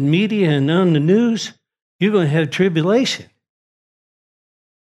Facebook and media and on the news, you're going to have tribulation.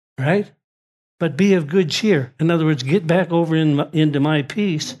 Right? But be of good cheer. In other words, get back over into my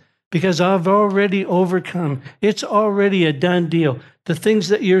peace, because I've already overcome. It's already a done deal. The things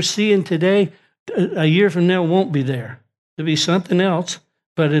that you're seeing today, a year from now, won't be there. There'll be something else,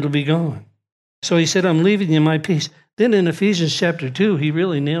 but it'll be gone. So he said, I'm leaving you my peace. Then in Ephesians chapter 2, he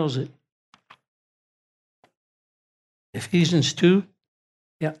really nails it. Ephesians 2.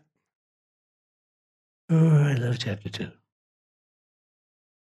 Yeah. Oh, I love chapter 2.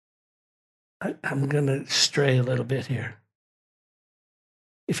 I'm going to stray a little bit here.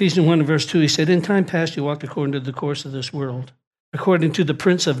 Ephesians 1 and verse 2, he said, in time past you walked according to the course of this world, according to the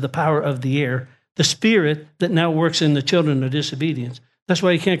prince of the power of the air, the spirit that now works in the children of disobedience. That's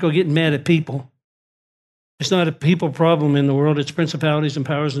why you can't go getting mad at people. It's not a people problem in the world. It's principalities and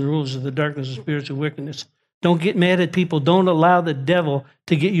powers and rulers of the darkness and spiritual wickedness. Don't get mad at people. Don't allow the devil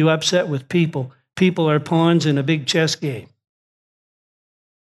to get you upset with people. People are pawns in a big chess game.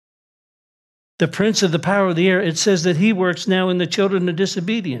 The prince of the power of the air, it says that he works now in the children of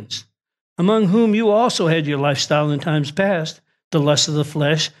disobedience, among whom you also had your lifestyle in times past, the lust of the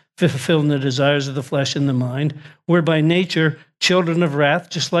flesh, fulfilling the desires of the flesh and the mind. We're by nature children of wrath,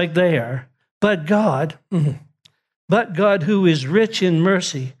 just like they are. But God, who is rich in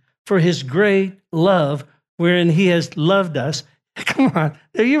mercy, for his great love, wherein he has loved us. Come on,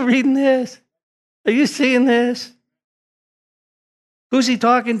 are you reading this? Are you seeing this? Who's he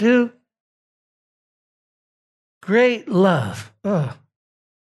talking to? Great love. Oh.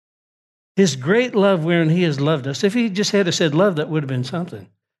 His great love wherein he has loved us. If he just had said love, that would have been something.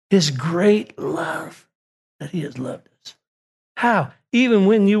 His great love that he has loved us. How? Even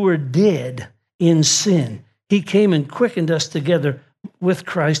when you were dead in sin, he came and quickened us together with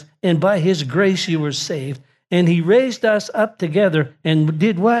Christ, and by his grace you were saved. And he raised us up together and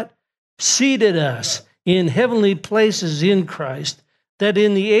did what? Seated us in heavenly places in Christ, that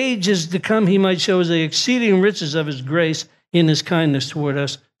in the ages to come he might show us the exceeding riches of his grace in his kindness toward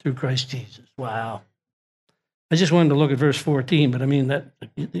us through Christ Jesus. Wow. I just wanted to look at verse 14, but I mean that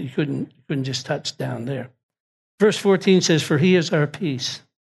you couldn't just touch down there. Verse 14 says, for he is our peace,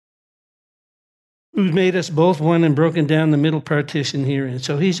 who made us both one and broken down the middle partition herein.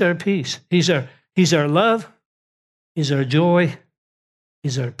 So he's our peace. He's our love. He's our joy.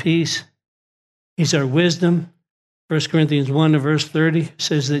 He's our peace. He's our wisdom. 1 Corinthians 1 and verse 30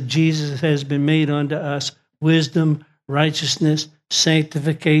 says that Jesus has been made unto us wisdom, righteousness,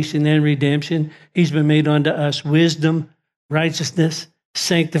 sanctification, and redemption. He's been made unto us wisdom, righteousness,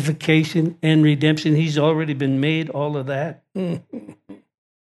 sanctification, and redemption. He's already been made all of that.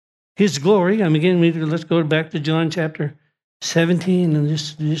 His glory, let's go back to John chapter 17 and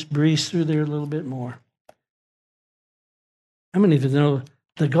just breeze through there a little bit more. How many of you know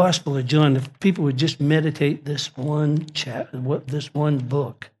the Gospel of John? If people would just meditate this one this one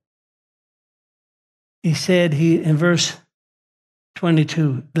book. He said, in verse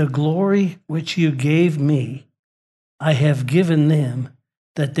 22, the glory which you gave me, I have given them,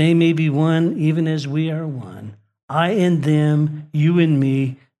 that they may be one, even as we are one. I and them, you and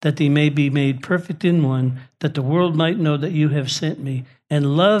me, that they may be made perfect in one, that the world might know that you have sent me,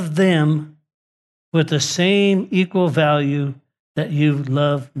 and love them with the same equal value that you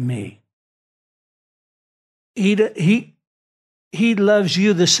love me. He loves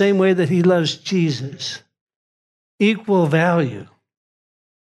you the same way that he loves Jesus. Equal value.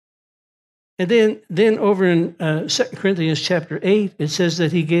 And then over in 2 Corinthians chapter 8, it says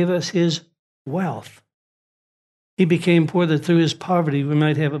that he gave us his wealth. He became poor that through his poverty we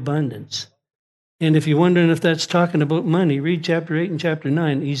might have abundance. And if you're wondering if that's talking about money, read chapter 8 and chapter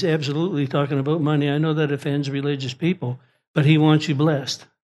 9. He's absolutely talking about money. I know that offends religious people, but he wants you blessed.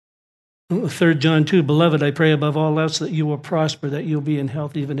 3 John 2, beloved, I pray above all else that you will prosper, that you'll be in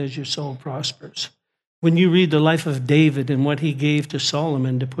health even as your soul prospers. When you read the life of David and what he gave to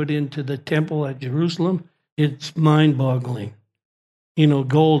Solomon to put into the temple at Jerusalem, it's mind-boggling. You know,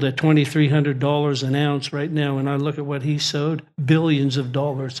 gold at $2,300 an ounce right now, and I look at what he sowed, billions of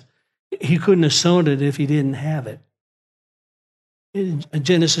dollars. He couldn't have sown it if he didn't have it. In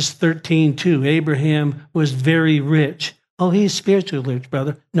Genesis 13:2, Abraham was very rich. Oh, he's spiritually rich,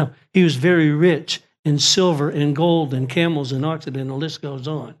 brother. No, he was very rich in silver and gold and camels and oxen, and the list goes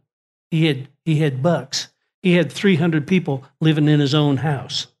on. He had bucks. He had 300 people living in his own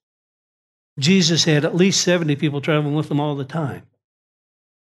house. Jesus had at least 70 people traveling with him all the time.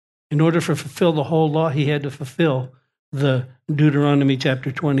 In order to fulfill the whole law, he had to fulfill the Deuteronomy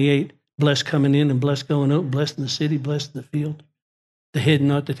chapter 28, blessed coming in and blessed going out, blessed in the city, blessed in the field, the head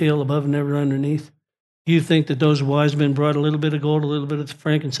not the tail, above and never underneath. You think that those wise men brought a little bit of gold, a little bit of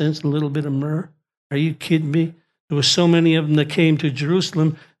frankincense, and a little bit of myrrh? Are you kidding me? There were so many of them that came to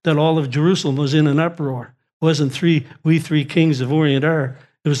Jerusalem that all of Jerusalem was in an uproar. It wasn't we three kings of Orient are.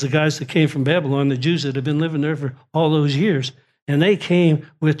 It was the guys that came from Babylon, the Jews that had been living there for all those years. And they came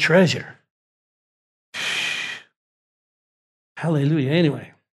with treasure. Hallelujah.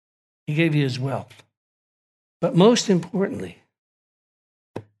 Anyway, he gave you his wealth. But most importantly,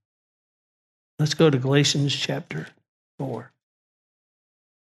 let's go to Galatians chapter 4.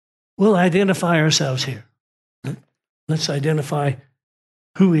 We'll identify ourselves here. Let's identify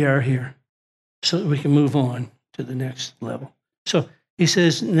who we are here so that we can move on to the next level. So he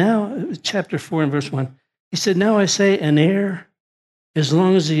says, now, chapter 4 and verse 1, he said, now I say an heir, as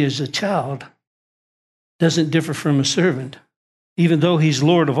long as he is a child, doesn't differ from a servant, even though he's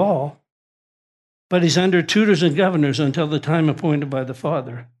Lord of all, but he's under tutors and governors until the time appointed by the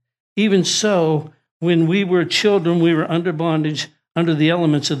Father. Even so, when we were children, we were under bondage, under the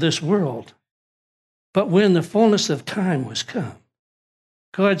elements of this world. But when the fullness of time was come,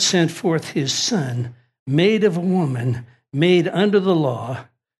 God sent forth his Son, made of a woman, made under the law,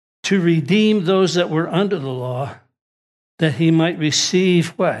 to redeem those that were under the law, that he might receive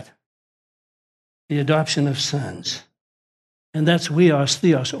what? The adoption of sons. And that's weos,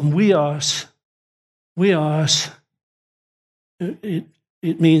 theos. And weos,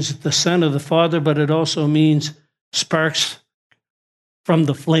 it means the son of the Father, but it also means sparks from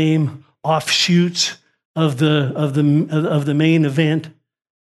the flame, offshoots of the main event.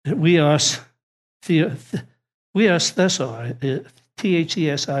 Weos, thesio,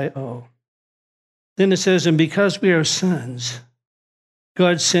 Thesio. Then it says, and because we are sons,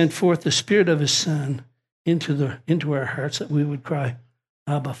 God sent forth the Spirit of His Son into our hearts that we would cry,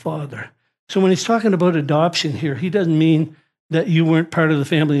 Abba, Father. So when he's talking about adoption here, he doesn't mean that you weren't part of the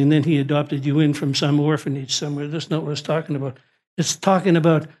family and then he adopted you in from some orphanage somewhere. That's not what it's talking about. It's talking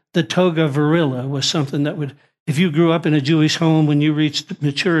about the toga virila was something that would, if you grew up in a Jewish home, when you reached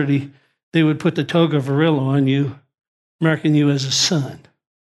maturity, they would put the toga virila on you, marking you as a son.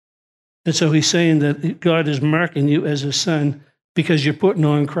 And so he's saying that God is marking you as a son because you're putting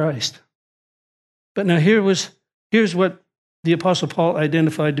on Christ. But now here's what the Apostle Paul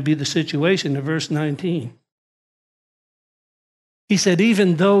identified to be the situation in verse 19. He said,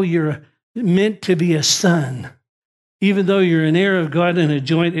 even though you're meant to be a son, even though you're an heir of God and a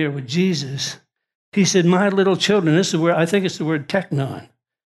joint heir with Jesus, he said, my little children, this is where I think it's the word teknon.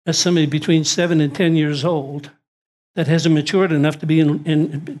 That's somebody between 7 and 10 years old that hasn't matured enough to be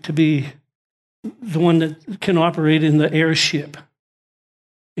to be the one that can operate in the airship.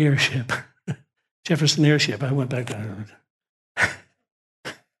 Jefferson Airship. I went back to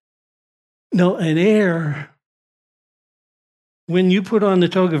No, an heir, when you put on the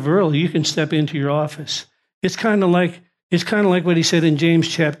toga virila, you can step into your office. It's kind of like what he said in James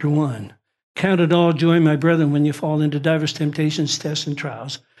chapter 1. Count it all joy, my brethren, when you fall into diverse temptations, tests, and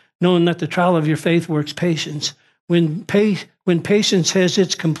trials, knowing that the trial of your faith works patience. When patience has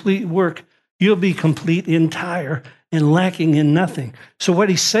its complete work, you'll be complete, entire, and lacking in nothing. So what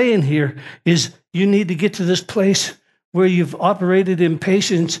he's saying here is you need to get to this place where you've operated in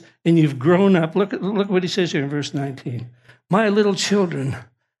patience and you've grown up. Look what he says here in verse 19. My little children,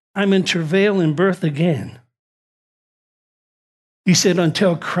 I'm in travail in birth again. He said,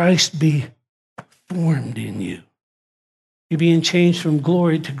 until Christ be formed in you. You're being changed from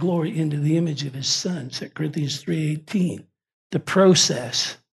glory to glory into the image of his Son, 2 Corinthians 3:18. The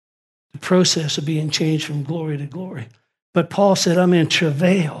process of being changed from glory to glory. But Paul said, I'm in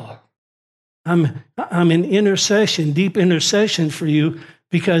travail. I'm in intercession, deep intercession for you,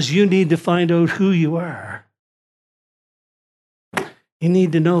 because you need to find out who you are. You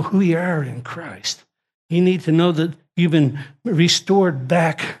need to know who you are in Christ. You need to know that you've been restored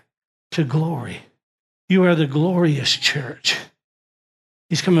back to glory. You are the glorious church.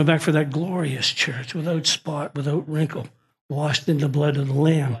 He's coming back for that glorious church, without spot, without wrinkle, washed in the blood of the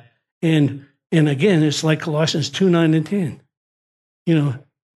Lamb. And again, it's like Colossians 2:9 and 10. You know,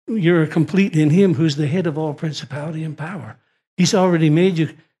 you're complete in him who's the head of all principality and power. He's already made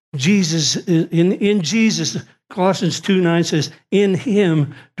you. Jesus, in Jesus, Colossians 2:9 says, in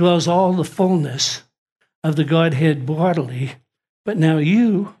him dwells all the fullness of the Godhead bodily. But now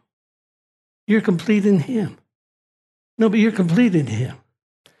you're complete in him. No, but you're complete in him.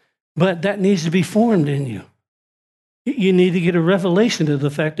 But that needs to be formed in you. You need to get a revelation of the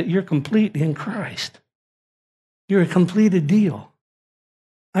fact that you're complete in Christ. You're a completed deal.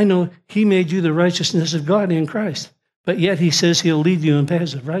 I know he made you the righteousness of God in Christ, but yet he says he'll lead you in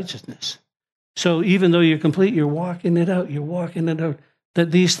paths of righteousness. So even though you're complete, you're walking it out. You're walking it out.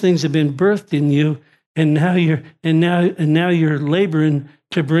 That these things have been birthed in you, and now you're laboring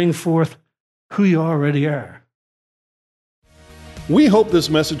to bring forth who you already are. We hope this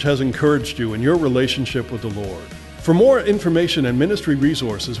message has encouraged you in your relationship with the Lord. For more information and ministry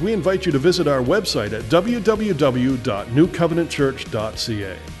resources, we invite you to visit our website at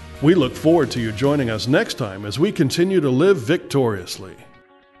www.newcovenantchurch.ca. We look forward to you joining us next time as we continue to live victoriously.